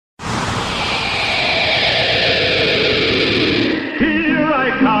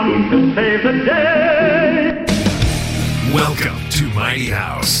the day. Welcome to Mighty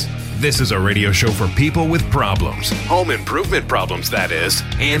House. This is a radio show for people with problems, home improvement problems, that is,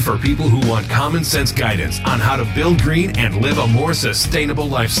 and for people who want common sense guidance on how to build green and live a more sustainable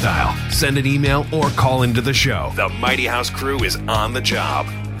lifestyle. Send an email or call into the show. The Mighty House crew is on the job.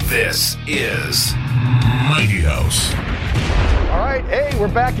 This is Mighty House. All right, hey, we're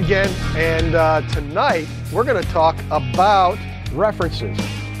back again, and tonight we're going to talk about references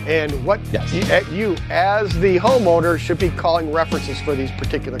and what you, as the homeowner, should be calling references for these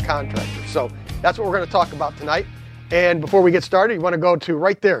particular contractors. So that's what we're going to talk about tonight. And before we get started, you want to go to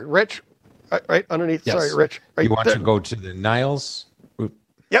right there, Rich, right underneath. Yes. Sorry, Rich. Right you want there. to go to the Niles?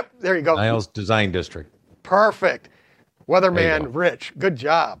 Yep, there you go. Niles Design District. Perfect. Weatherman Rich, good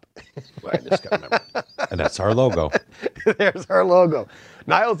job. I just got to remember. And that's our logo. There's our logo.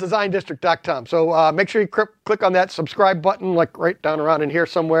 NilesDesignDistrict.com. So make sure you click on that subscribe button, like right down around in here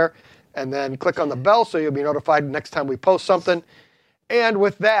somewhere, and then click on the bell so you'll be notified next time we post something. And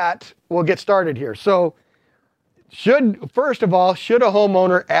with that, we'll get started here. So first of all, should a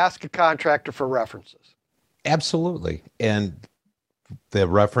homeowner ask a contractor for references? Absolutely. And the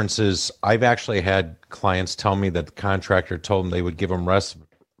references, I've actually had clients tell me that the contractor told them they would give them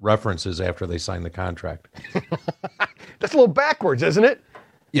references after they signed the contract. That's a little backwards, isn't it?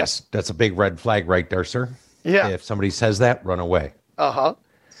 Yes, that's a big red flag right there, sir. Yeah. If somebody says that, run away. Uh-huh.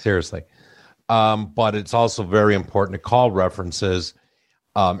 Seriously. But it's also very important to call references,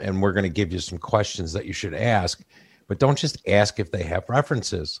 and we're going to give you some questions that you should ask. But don't just ask if they have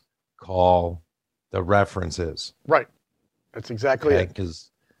references. Call the references. Right. That's exactly it.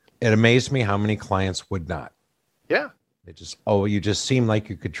 Because it amazed me how many clients would not. Yeah. They just, you just seem like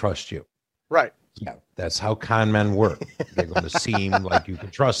you could trust you. Right. Yeah, that's how con men work. They're going to seem like you can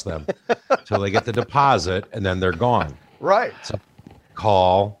trust them until they get the deposit, and then they're gone. Right. So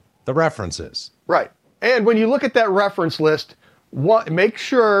call the references. Right. And when you look at that reference list, make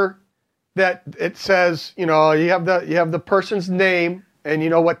sure that it says, you have the person's name and you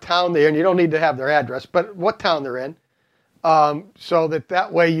know what town they're in. You don't need to have their address, but what town they're in. So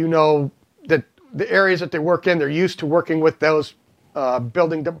that way you know that the areas that they work in, they're used to working with those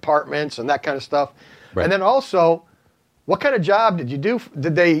building departments and that kind of stuff. Right. And then also, what kind of job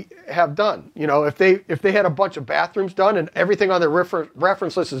did they have done? If they had a bunch of bathrooms done and everything on their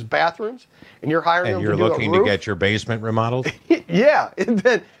reference list is bathrooms, and you're hiring them to do a roof. And you're looking to get your basement remodeled? Yeah. And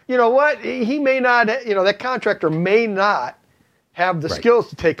then, you know what? He may not, that contractor may not have the skills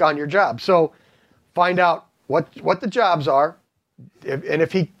to take on your job. So find out what the jobs are, and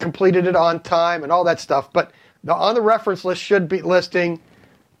if he completed it on time and all that stuff. But on the reference list should be listing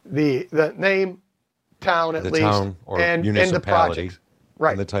the name, town at least, town or and municipality, the project.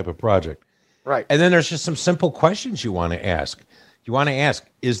 Right. And the type of project. Right. And then there's just some simple questions you want to ask. You want to ask,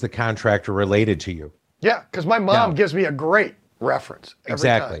 is the contractor related to you? Yeah, because my mom gives me a great reference every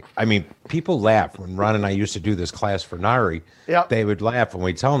time. I mean, people laugh. When Ron and I used to do this class for NARI, they would laugh when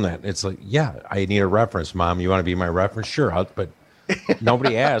we tell them that. It's like, I need a reference, Mom. You want to be my reference? Sure, but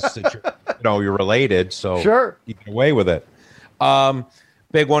nobody asks that you're related, so sure. You get away with it.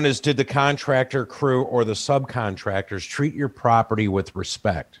 Big one is, did the contractor crew or the subcontractors treat your property with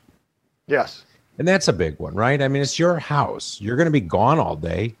respect? Yes. And that's a big one, right? I mean, it's your house. You're going to be gone all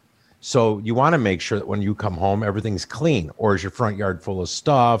day. So you want to make sure that when you come home, everything's clean. Or is your front yard full of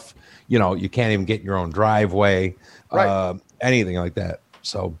stuff? You can't even get in your own driveway, anything like that.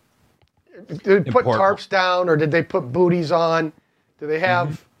 So did they put tarps down, or did they put booties on? Do they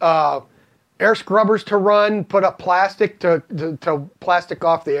have air scrubbers to run? Put up plastic to plastic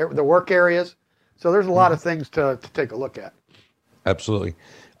off the work areas? So there's a lot of things to take a look at. Absolutely.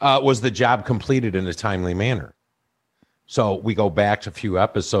 Was the job completed in a timely manner? So we go back to a few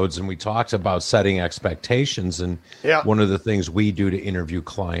episodes and we talked about setting expectations. And one of the things we do to interview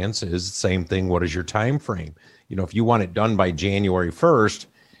clients is the same thing. What is your time frame? If you want it done by January 1st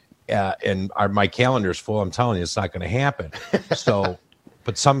and my calendar's full, I'm telling you, it's not going to happen. So,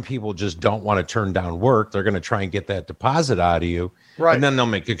 but some people just don't want to turn down work. They're going to try and get that deposit out of you. Right. And then they'll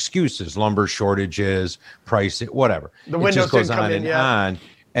make excuses, lumber shortages, price, whatever. The windows just goes didn't come on in and on.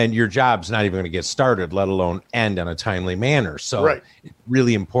 And your job's not even going to get started, let alone end in a timely manner. So it's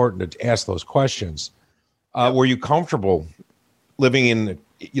really important to ask those questions. Were you comfortable living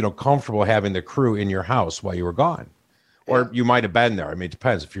comfortable having the crew in your house while you were gone? Or you might have been there. I mean, it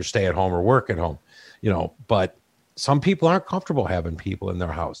depends if you're stay at home or work at home, but some people aren't comfortable having people in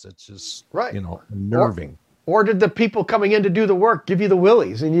their house. It's just, unnerving. Or did the people coming in to do the work give you the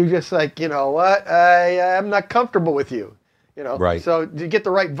willies and you just like, I'm not comfortable with you. Right. So you get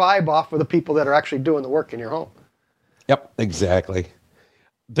the right vibe off with the people that are actually doing the work in your home. Yep, exactly.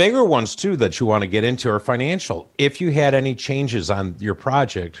 Bigger ones too that you want to get into are financial. If you had any changes on your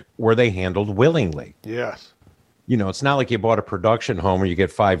project, were they handled willingly? Yes. You know, it's not like you bought a production home where you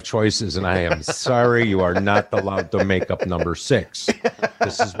get 5 choices and I am sorry, you are not allowed to make up number 6.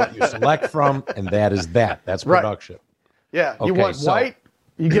 This is what you select from, and that is that. That's production. Right. Yeah, you want white,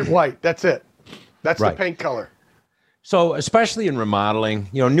 you get white. That's it. That's the paint color. So especially in remodeling,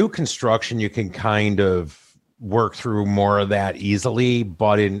 you know, new construction, you can kind of work through more of that easily,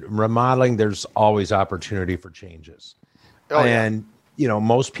 but in remodeling, there's always opportunity for changes. And, you know,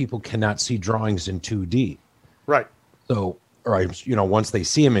 most people cannot see drawings in 2D. Right. So, you know, once they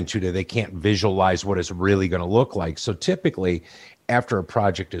see them in 2D, they can't visualize what it's really going to look like. So typically, after a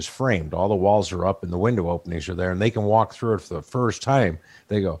project is framed, all the walls are up and the window openings are there, and they can walk through it for the first time.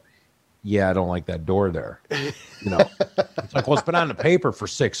 They go, yeah, I don't like that door there. You know, it's like, well, it's been on the paper for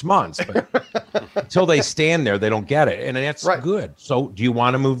 6 months, but until they stand there, they don't get it. And that's good. So do you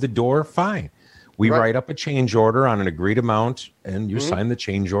want to move the door? Fine. We write up a change order on an agreed amount, and you sign the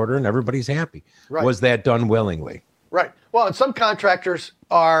change order, and everybody's happy. Right. Was that done willingly? Right. Well, and some contractors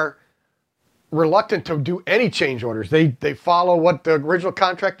are reluctant to do any change orders. They follow what the original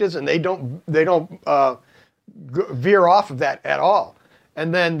contract is, and they don't veer off of that at all.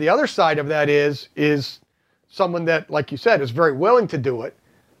 And then the other side of that is someone that, like you said, is very willing to do it.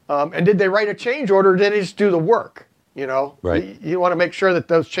 And did they write a change order? Or did they just do the work? You know, you want to make sure that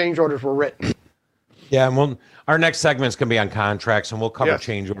those change orders were written. Yeah, and our next segment is going to be on contracts, and we'll cover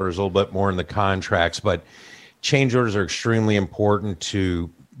change orders a little bit more in the contracts. But change orders are extremely important to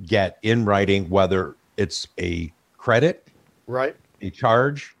get in writing, whether it's a credit, a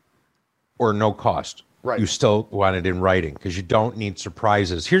charge, or no cost. Right. You still want it in writing because you don't need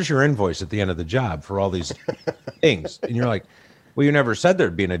surprises. Here's your invoice at the end of the job for all these things. And you're like, well, you never said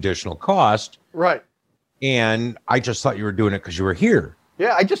there'd be an additional cost. Right. And I just thought you were doing it because you were here.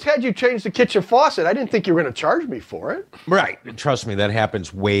 Yeah, I just had you change the kitchen faucet. I didn't think you were going to charge me for it. Right. Trust me, that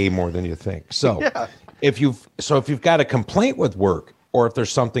happens way more than you think. So if you've got a complaint with work, or if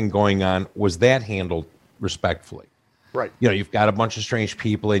there's something going on, was that handled respectfully? Right. You know, you've got a bunch of strange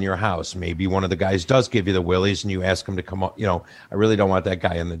people in your house. Maybe one of the guys does give you the willies and you ask him to come up. You know, I really don't want that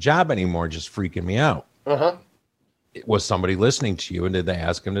guy in the job anymore, just freaking me out. Was somebody listening to you, and did they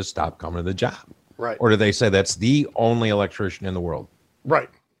ask him to stop coming to the job? Right. Or did they say that's the only electrician in the world? Right.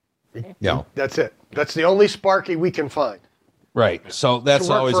 Yeah. That's it. That's the only Sparky we can find. Right. So that's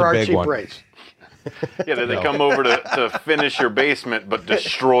always a big one. Race. Yeah, did they come over to finish your basement but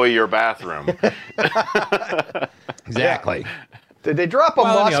destroy your bathroom? Exactly. Did they drop a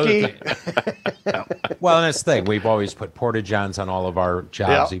muskie? Well, and that's the thing. We've always put porta-johns on all of our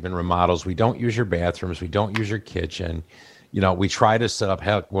jobs, even remodels. We don't use your bathrooms. We don't use your kitchen. You know, we try to set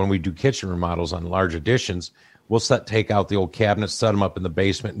up, when we do kitchen remodels on large additions, we'll take out the old cabinets, set them up in the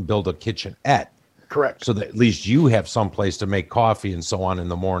basement, and build a kitchenette. Correct. So that at least you have some place to make coffee and so on in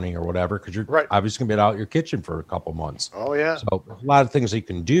the morning or whatever, because you're obviously going to be out of your kitchen for a couple months. Oh, yeah. So a lot of things that you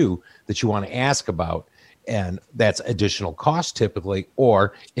can do that you want to ask about, and that's additional cost typically,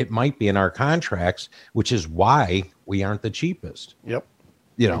 or it might be in our contracts, which is why we aren't the cheapest. Yep.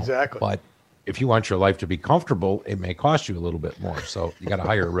 You know, exactly. But if you want your life to be comfortable, it may cost you a little bit more. So you got to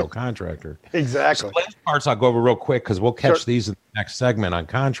hire a real contractor. Exactly. So last parts I'll go over real quick because we'll catch these in the next segment on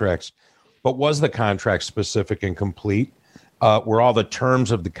contracts. But was the contract specific and complete? Were all the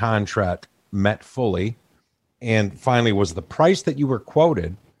terms of the contract met fully? And finally, was the price that you were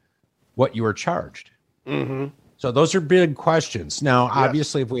quoted what you were charged? Mm-hmm. So those are big questions. Now,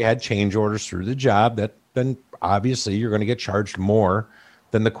 obviously, if we had change orders through the job, then obviously you're going to get charged more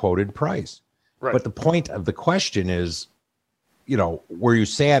than the quoted price. Right. But the point of the question is, you know, were you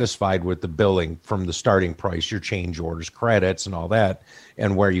satisfied with the billing from the starting price, your change orders, credits, and all that,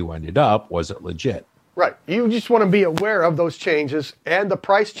 and where you ended up? Was it legit? Right. You just want to be aware of those changes and the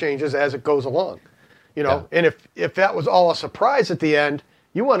price changes as it goes along. You know, and if that was all a surprise at the end,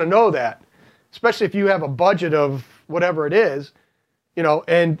 you want to know that, especially if you have a budget of whatever it is, you know,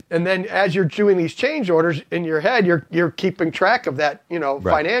 and then as you're doing these change orders in your head, you're keeping track of that, you know,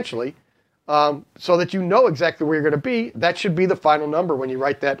 financially. So that you know exactly where you're going to be. That should be the final number when you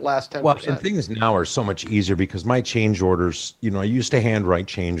write that last 10%. Well, and things now are so much easier because my change orders, you know, I used to handwrite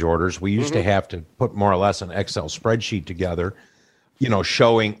change orders. We used to have to put more or less an Excel spreadsheet together, you know,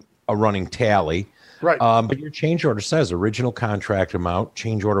 showing a running tally. Right. But your change order says original contract amount,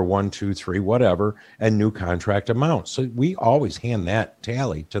 change order 1, 2, 3, whatever, and new contract amount. So we always hand that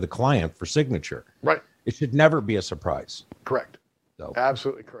tally to the client for signature. Right. It should never be a surprise. Correct. So.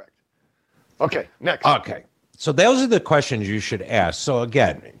 Absolutely correct. Okay, next. Okay. So those are the questions you should ask. So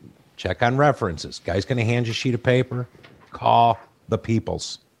again, check on references. Guy's going to hand you a sheet of paper. Call, the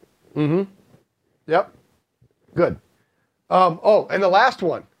peoples. Yep. Good. And the last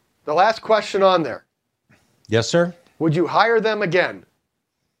one, the last question on there. Yes, sir. Would you hire them again?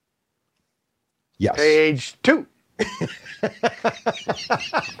 Yes. Page 2.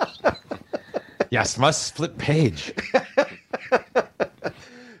 Yes, must flip page.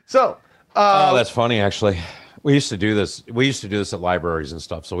 So. Oh, that's funny, actually. We used to do this. We used to do this at libraries and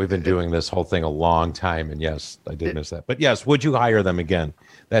stuff. So we've been doing this whole thing a long time. And yes, I did miss that. But yes, would you hire them again?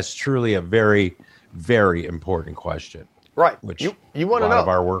 That's truly a very, very important question. Right. Which you want to know. A lot of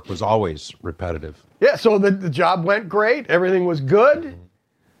our work was always repetitive. Yeah. So the job went great. Everything was good.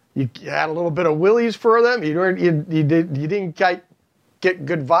 You had a little bit of willies for them. You didn't get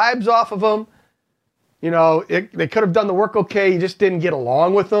good vibes off of them. You know, they could have done the work okay. You just didn't get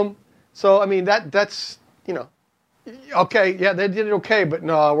along with them. So I mean that's. You know, okay, yeah, they did it okay, but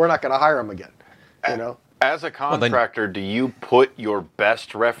no, we're not going to hire them again. You know, as a contractor, do you put your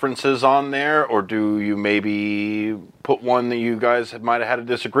best references on there, or do you maybe put one that you guys might have had a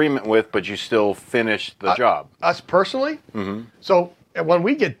disagreement with, but you still finish the job? Us personally. So when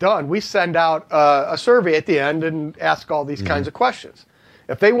we get done, we send out a survey at the end and ask all these kinds of questions.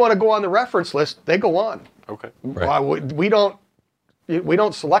 If they want to go on the reference list, they go on. Okay, right. We don't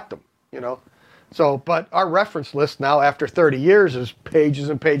select them. You know. So, but our reference list now after 30 years is pages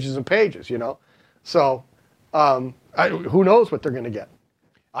and pages and pages, you know. So, who knows what they're going to get?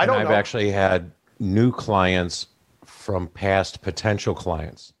 I don't know. I've actually had new clients from past potential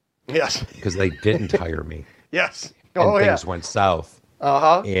clients. Yes. Because they didn't hire me. Yes. And things went south.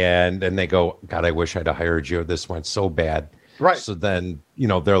 Uh-huh. And then they go, God, I wish I'd have hired you. This went so bad. Right. So then, you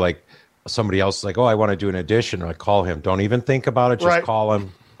know, they're like, somebody else is like, oh, I want to do an addition. I call him. Don't even think about it. Just call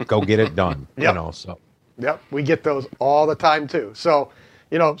him. Go get it done. Yep. You know, so. Yep, we get those all the time too. So,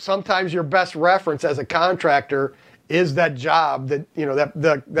 you know, sometimes your best reference as a contractor is that job that, you know,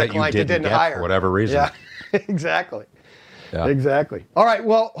 that client didn't hire. For whatever reason. Yeah, exactly. Yeah. Exactly. All right,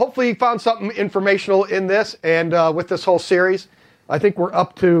 well, hopefully you found something informational in this. And with this whole series, I think we're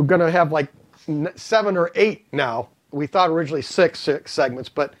up to going to have like 7 or 8 now. We thought originally 6 segments,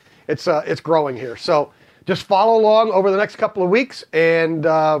 but it's growing here. So, just follow along over the next couple of weeks, and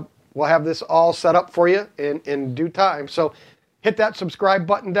we'll have this all set up for you in due time. So hit that subscribe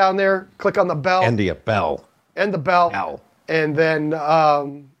button down there, click on the bell. And the bell. And the bell. And then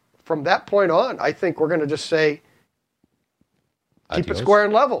from that point on, I think we're going to just say, keep it square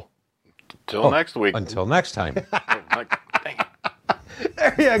and level. Till next week. Until next time.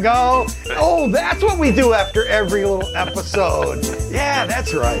 There you go. Oh, that's what we do after every little episode. Yeah,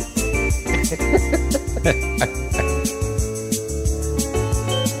 that's right.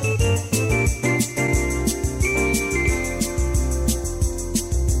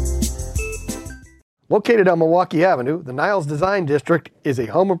 Located on Milwaukee Avenue, the Niles Design District is a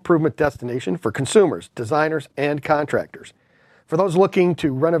home improvement destination for consumers, designers, and contractors. For those looking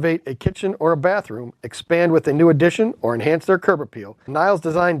to renovate a kitchen or a bathroom, expand with a new addition, or enhance their curb appeal, the Niles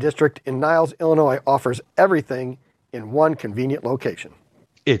Design District in Niles, Illinois offers everything in one convenient location.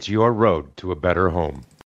 It's your road to a better home.